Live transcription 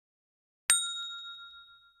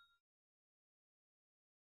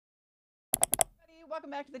welcome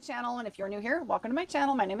back to the channel, and if you're new here, welcome to my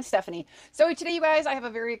channel. My name is Stephanie. So today, you guys, I have a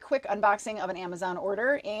very quick unboxing of an Amazon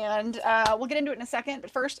order, and we'll get into it in a second, but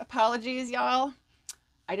first, apologies, y'all.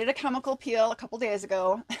 I did a chemical peel a couple days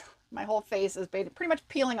ago. My whole face is pretty much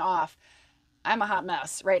peeling off. I'm a hot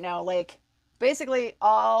mess right now. Like, basically,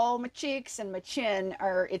 all my cheeks and my chin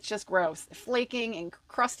are, it's just gross. Flaking and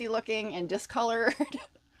crusty looking and discolored.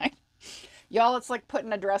 Y'all, it's like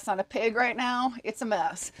putting a dress on a pig right now. It's a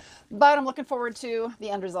mess, but I'm looking forward to the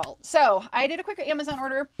end result. So I did a quick Amazon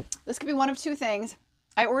order. This could be one of two things.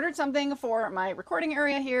 I ordered something for my recording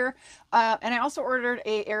area here, and I also ordered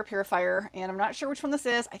a air purifier, and I'm not sure which one this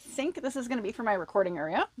is. I think this is going to be for my recording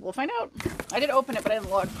area. We'll find out. I did open it, but I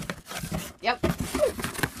didn't look. Yep.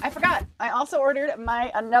 I forgot. I also ordered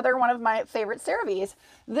another one of my favorite CeraVes.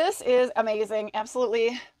 This is amazing.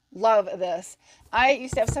 Absolutely love this. I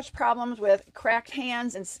used to have such problems with cracked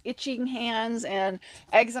hands and itching hands and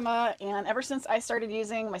eczema, and ever since I started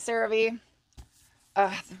using my CeraVe,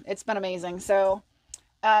 it's been amazing. So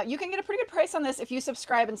you can get a pretty good price on this if you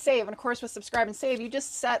subscribe and save. And of course, with subscribe and save, you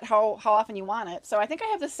just set how often you want it. So I think I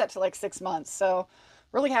have this set to like 6 months. So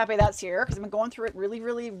really happy that's here, because I've been going through it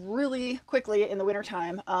really quickly in the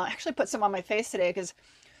wintertime. I actually put some on my face today because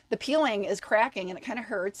the peeling is cracking and it kind of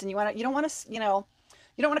hurts, and you don't want to,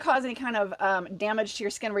 you don't want to cause any kind of damage to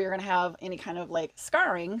your skin where you're going to have any kind of like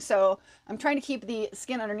scarring. So I'm trying to keep the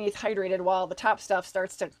skin underneath hydrated while the top stuff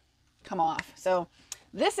starts to come off. So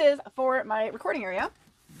this is for my recording area.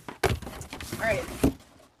 All right.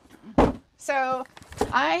 So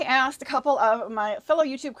I asked a couple of my fellow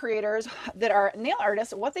YouTube creators that are nail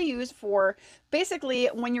artists what they use for basically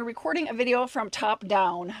when you're recording a video from top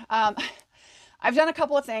down. I've done a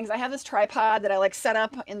couple of things. I have this tripod that I like set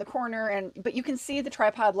up in the corner, but you can see the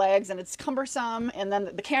tripod legs and it's cumbersome, and then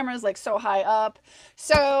the camera is like so high up.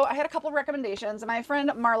 So I had a couple of recommendations. My friend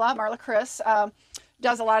Marla Chris,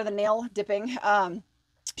 does a lot of the nail dipping.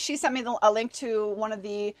 She sent me a link to one of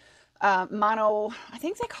the mono, I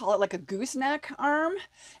think they call it like a gooseneck arm.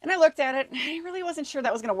 And I looked at it and I really wasn't sure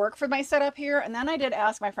that was going to work for my setup here. And then I did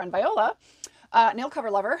ask my friend Viola, nail cover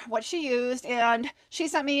lover, what she used, and she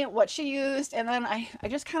sent me what she used, and then I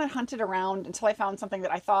just kind of hunted around until I found something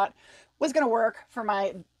that I thought was going to work for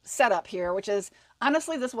my setup here, which is,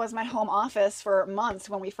 honestly, this was my home office for months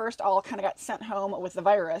when we first all kind of got sent home with the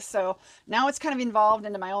virus. So now it's kind of evolved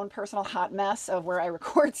into my own personal hot mess of where I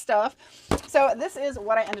record stuff. So this is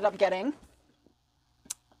what I ended up getting.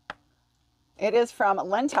 It is from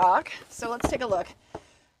LenTock. So let's take a look.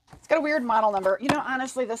 It's got a weird model number. You know,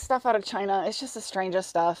 honestly, this stuff out of China, it's just the strangest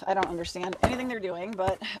stuff. I don't understand anything they're doing,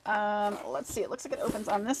 but let's see. It looks like it opens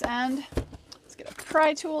on this end. Let's get a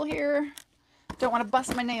pry tool here. Don't want to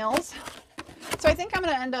bust my nails. So I think I'm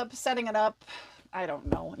going to end up setting it up. I don't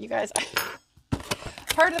know. You guys,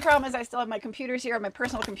 part of the problem is I still have my computers here, my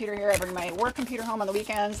personal computer here. I bring my work computer home on the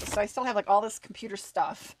weekends, so I still have like all this computer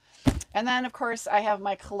stuff. And then, of course, I have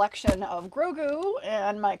my collection of Grogu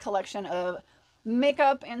and my collection of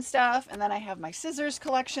makeup and stuff, and then I have my scissors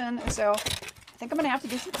collection. So I think I'm gonna have to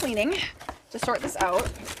do some cleaning to sort this out.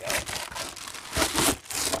 Here we go.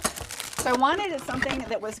 So I wanted something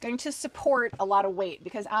that was going to support a lot of weight,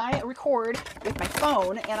 because I record with my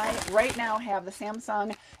phone, and I right now have the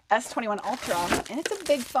Samsung S21 Ultra, and it's a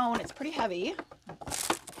big phone. It's pretty heavy.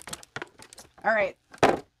 All right,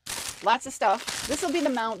 lots of stuff. This will be the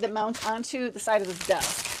mount that mounts onto the side of this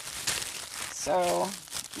desk. So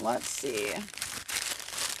let's see.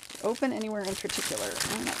 Open anywhere in particular?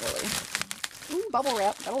 Oh, not really. Ooh, bubble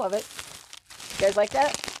wrap. Gotta love it. You guys like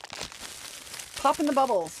that? Popping the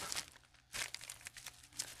bubbles.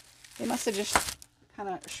 They must have just kind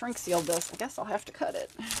of shrink sealed this. I guess I'll have to cut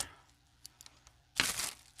it.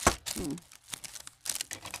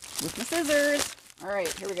 With my scissors. All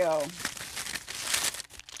right, here we go.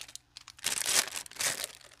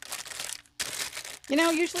 You know,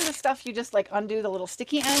 usually the stuff you just like undo the little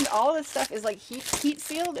sticky end. All of this stuff is like heat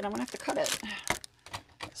sealed, and I'm gonna have to cut it.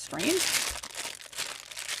 Strange.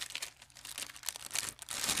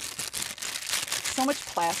 So much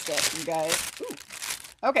plastic, you guys. Ooh.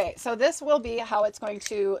 Okay, so this will be how it's going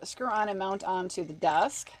to screw on and mount onto the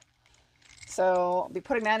desk. So I'll be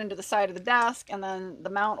putting that into the side of the desk, and then the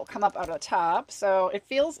mount will come up out of the top. So it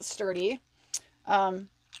feels sturdy.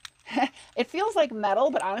 It feels like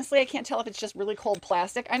metal, but honestly, I can't tell if it's just really cold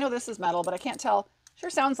plastic. I know this is metal, but I can't tell. Sure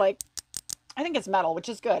sounds like, I think it's metal, which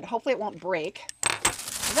is good. Hopefully it won't break.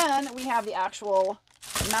 Then we have the actual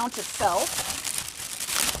mount itself.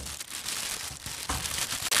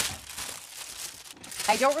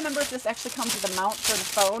 I don't remember if this actually comes with a mount for the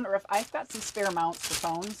phone, or if I've got some spare mounts for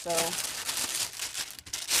phones, so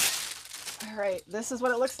All right, this is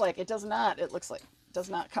what it looks like. It does not. It looks like does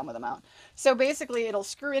not come with a mount. So basically it'll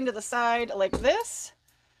screw into the side like this,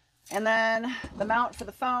 and then the mount for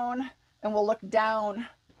the phone, and we'll look down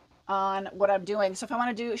on what I'm doing. So if I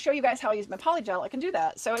want to show you guys how I use my polygel, I can do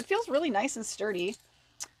that. So it feels really nice and sturdy,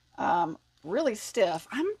 really stiff.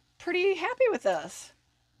 I'm pretty happy with this.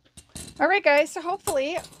 All right, guys. So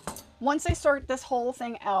hopefully once I sort this whole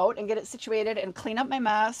thing out and get it situated and clean up my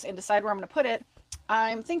mess and decide where I'm going to put it,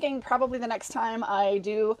 I'm thinking probably the next time I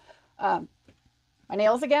do my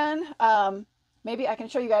nails again, maybe I can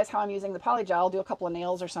show you guys how I'm using the polygel, do a couple of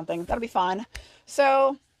nails or something. That'll be fun.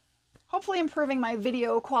 So hopefully improving my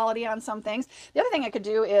video quality on some things. The other thing I could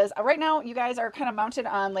do is, right now you guys are kind of mounted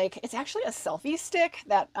on, like, it's actually a selfie stick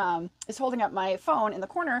that is holding up my phone in the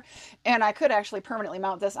corner, and I could actually permanently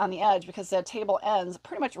mount this on the edge because the table ends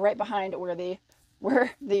pretty much right behind where the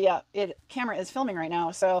camera is filming right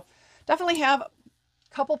now. So definitely have a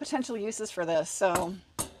couple potential uses for this. So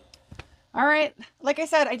all right, like I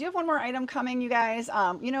said, I do have one more item coming, you guys.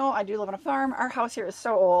 You know, I do live on a farm. Our house here is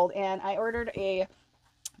so old, and I ordered a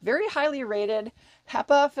very highly rated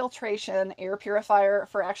HEPA filtration air purifier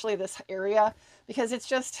for actually this area, because it's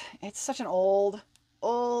such an old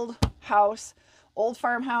house, old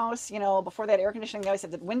farmhouse. You know, before that air conditioning, they always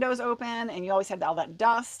had the windows open, and you always had all that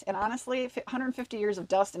dust. And honestly, 150 years of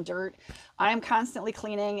dust and dirt. I am constantly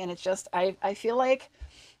cleaning, and it's just, I feel like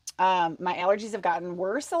my allergies have gotten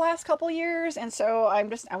worse the last couple years, and so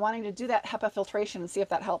I'm wanting to do that HEPA filtration and see if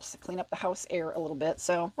that helps clean up the house air a little bit.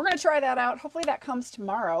 So we're going to try that out. Hopefully that comes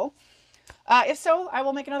tomorrow. If so, I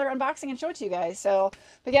will make another unboxing and show it to you guys. So,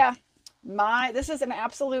 but yeah, this is an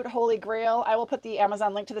absolute holy grail. I will put the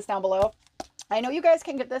Amazon link to this down below. I know you guys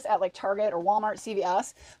can get this at like Target or Walmart,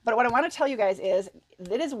 CVS, but what I want to tell you guys is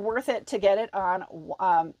it is worth it to get it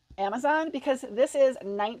on Amazon, because this is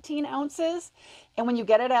 19 ounces, and when you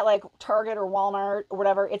get it at like Target or Walmart or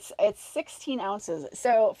whatever, it's 16 ounces.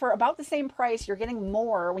 So for about the same price, you're getting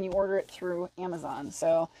more when you order it through Amazon.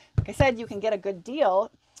 So like I said, you can get a good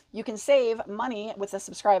deal. You can save money with the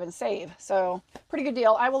subscribe and save. So pretty good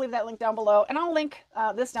deal. I will leave that link down below, and I'll link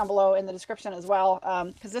this down below in the description as well,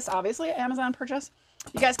 because this obviously an Amazon purchase.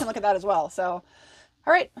 You guys can look at that as well. So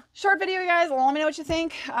all right, short video, you guys. Well, let me know what you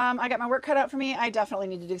think. I got my work cut out for me. I definitely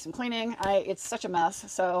need to do some cleaning. It's such a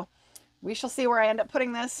mess. So we shall see where I end up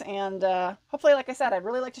putting this. And hopefully, like I said, I'd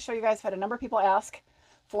really like to show you guys. I've had a number of people ask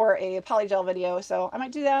for a polygel video, so I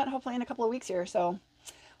might do that hopefully in a couple of weeks here. So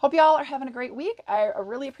hope y'all are having a great week. I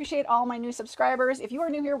really appreciate all my new subscribers. If you are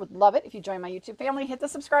new here, would love it if you join my YouTube family. Hit the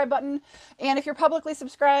subscribe button. And if you're publicly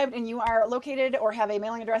subscribed and you are located or have a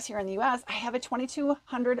mailing address here in the US, I have a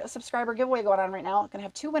 2,200 subscriber giveaway going on right now. I'm going to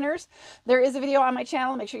have 2 winners. There is a video on my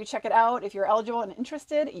channel. Make sure you check it out. If you're eligible and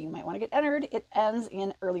interested, you might want to get entered. It ends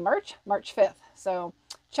in early March, March 5th. So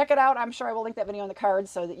check it out. I'm sure I will link that video in the cards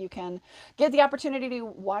so that you can get the opportunity to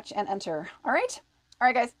watch and enter. All right. All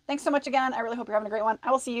right, guys. Thanks so much again. I really hope you're having a great one. I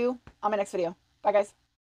will see you on my next video. Bye, guys.